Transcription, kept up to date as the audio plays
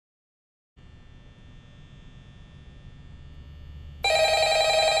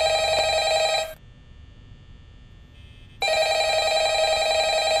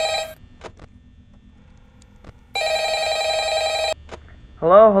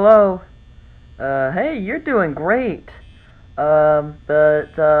Hello. Hey, you're doing great. But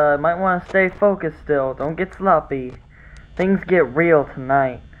might want to stay focused still. Don't get sloppy. Things get real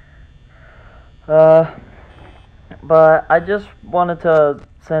tonight. Uh, but I just wanted to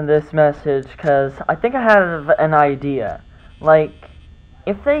send this message because I think I have an idea. Like,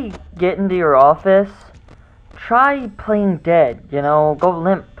 if they get into your office, try playing dead, go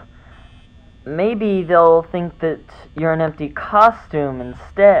limp. Maybe they'll think that you're an empty costume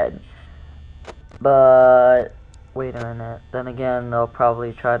instead. But wait a minute. Then again, they'll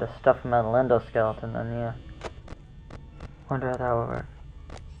probably try to stuff him in an endoskeleton. Then yeah. Wonder how that would work.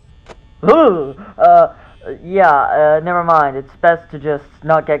 Ooh. Yeah. Never mind. It's best to just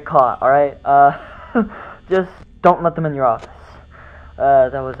not get caught. All right. Just don't let them in your office.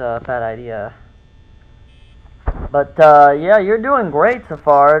 That was a bad idea. But, yeah, you're doing great so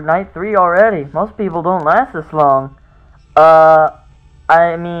far. Night 3 already. Most people don't last this long.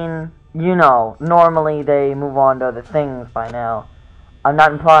 I mean, normally they move on to other things by now. I'm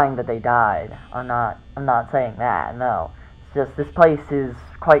not implying that they died. I'm not saying that, no. It's just this place is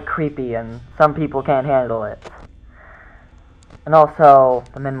quite creepy and some people can't handle it. And also,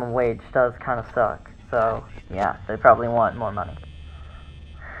 the minimum wage does kind of suck. So, yeah, they probably want more money.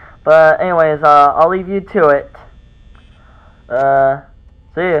 But anyways, I'll leave you to it.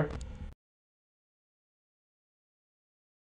 See ya.